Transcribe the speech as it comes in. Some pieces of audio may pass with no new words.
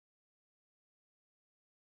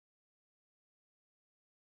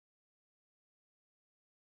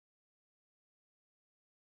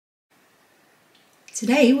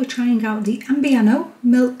Today we're trying out the Ambiano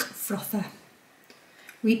Milk Frother.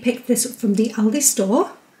 We picked this up from the Aldi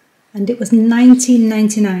store and it was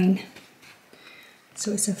 $19.99.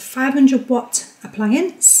 So it's a 500 watt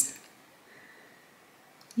appliance.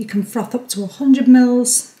 You can froth up to 100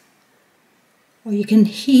 mils, or you can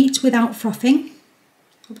heat without frothing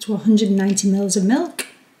up to 190 mils of milk.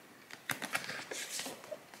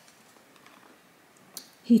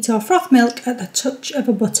 Heat or froth milk at the touch of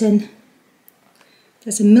a button.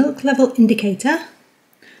 There's a milk level indicator,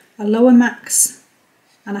 a lower max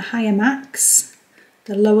and a higher max.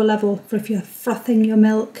 The lower level for if you're frothing your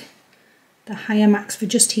milk, the higher max for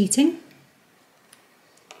just heating.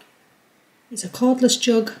 It's a cordless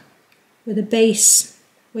jug with a base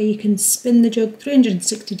where you can spin the jug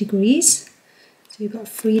 360 degrees, so you've got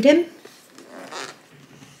freedom.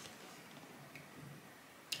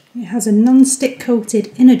 It has a non-stick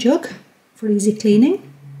coated inner jug for easy cleaning.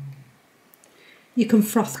 You can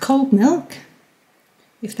froth cold milk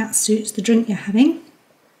if that suits the drink you're having.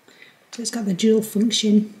 So it's got the dual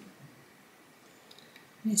function.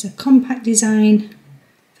 It's a compact design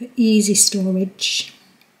for easy storage.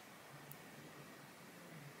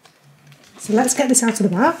 So let's get this out of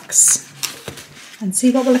the box and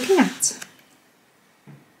see what we're looking at.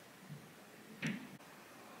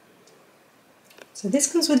 So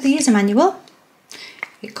this comes with the user manual.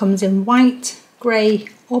 It comes in white, grey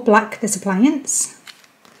or black, this appliance.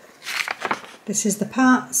 This is the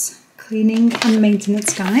parts, cleaning and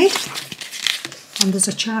maintenance guide. And there's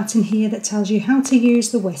a chart in here that tells you how to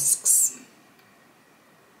use the whisks.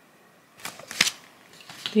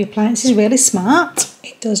 The appliance is really smart.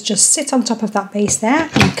 It does just sit on top of that base there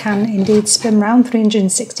and can indeed spin round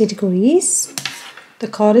 360 degrees. The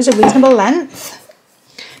cord is a reasonable length.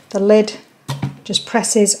 The lid just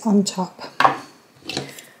presses on top.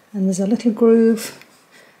 And there's a little groove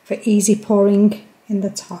for easy pouring in the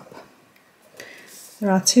top.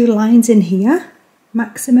 There are two lines in here,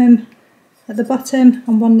 maximum at the bottom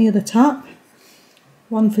and one near the top.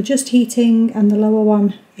 One for just heating and the lower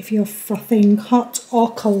one if you're frothing hot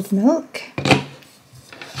or cold milk.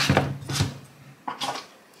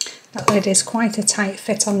 That lid is quite a tight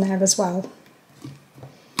fit on there as well.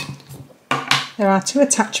 There are two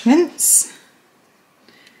attachments.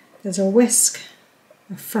 There's a whisk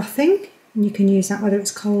of frothing, and you can use that whether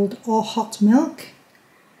it's cold or hot milk.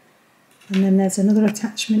 And then there's another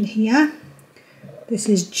attachment here. This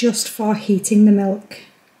is just for heating the milk.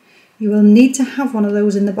 You will need to have one of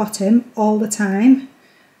those in the bottom all the time,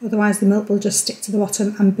 otherwise the milk will just stick to the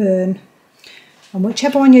bottom and burn. And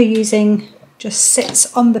whichever one you're using just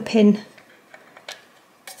sits on the pin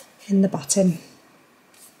in the bottom.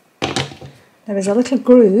 There is a little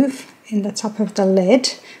groove in the top of the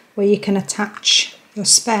lid where you can attach your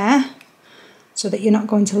spare so that you're not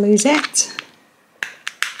going to lose it,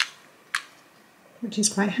 which is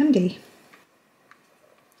quite handy.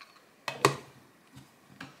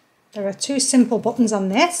 There are two simple buttons on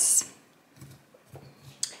this.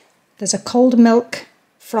 There's a cold milk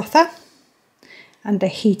frother and a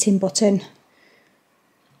heating button.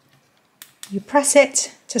 You press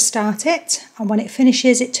it to start it, and when it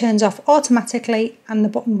finishes it turns off automatically and the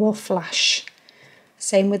button will flash.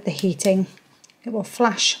 Same with the heating. It will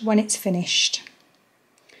flash when it's finished.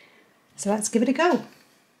 So let's give it a go.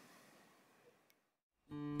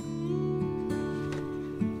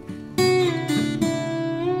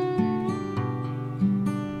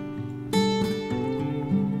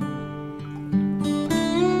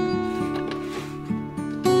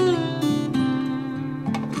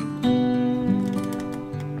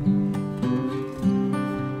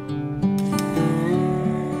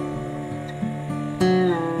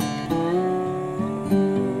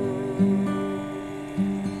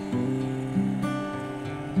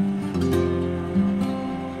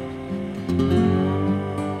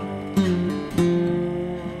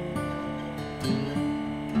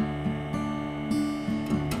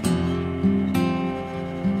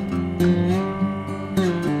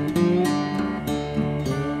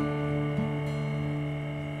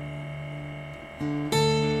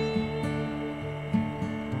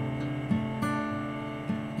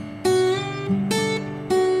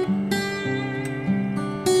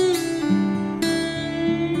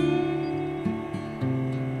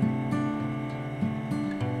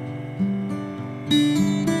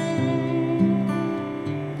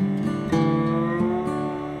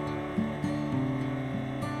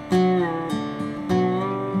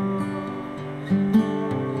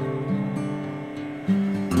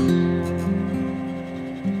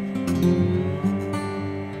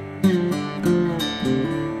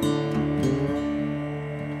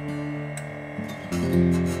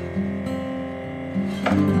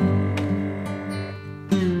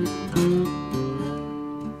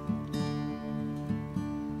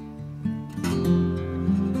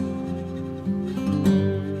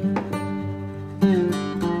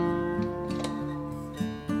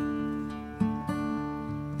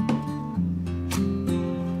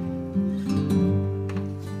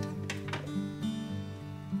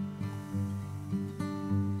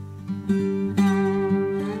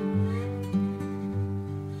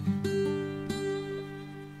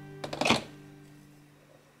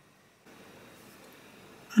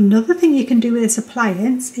 Another thing you can do with this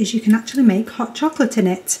appliance is you can actually make hot chocolate in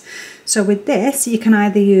it. So with this you can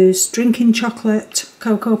either use drinking chocolate,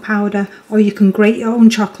 cocoa powder, or you can grate your own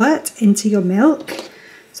chocolate into your milk.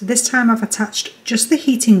 So this time I've attached just the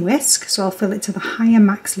heating whisk, so I'll fill it to the higher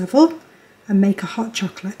max level and make a hot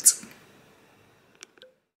chocolate.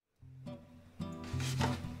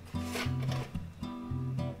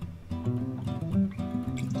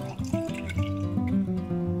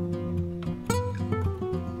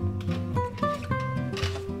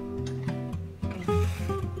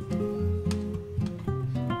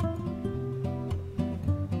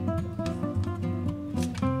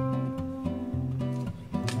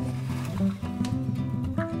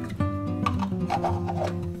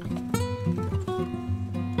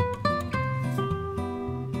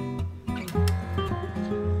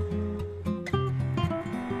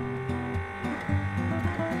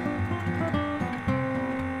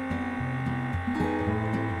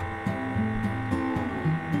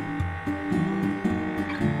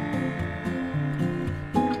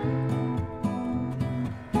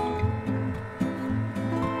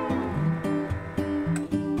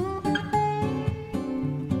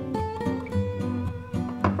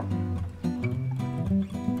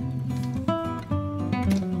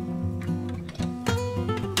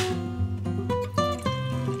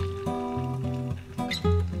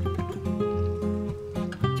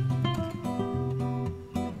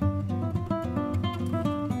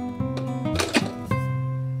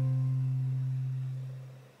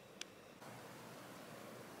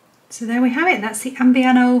 So there we have it, that's the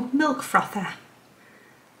Ambiano Milk Frother.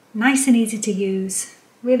 Nice and easy to use,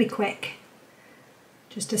 really quick.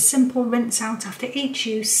 Just a simple rinse out after each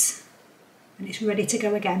use and it's ready to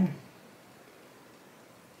go again.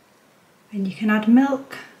 And you can add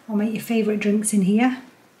milk or make your favourite drinks in here.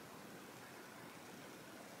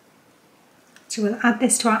 So we'll add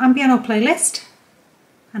this to our Ambiano playlist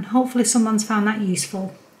and hopefully someone's found that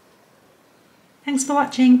useful. Thanks for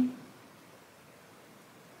watching.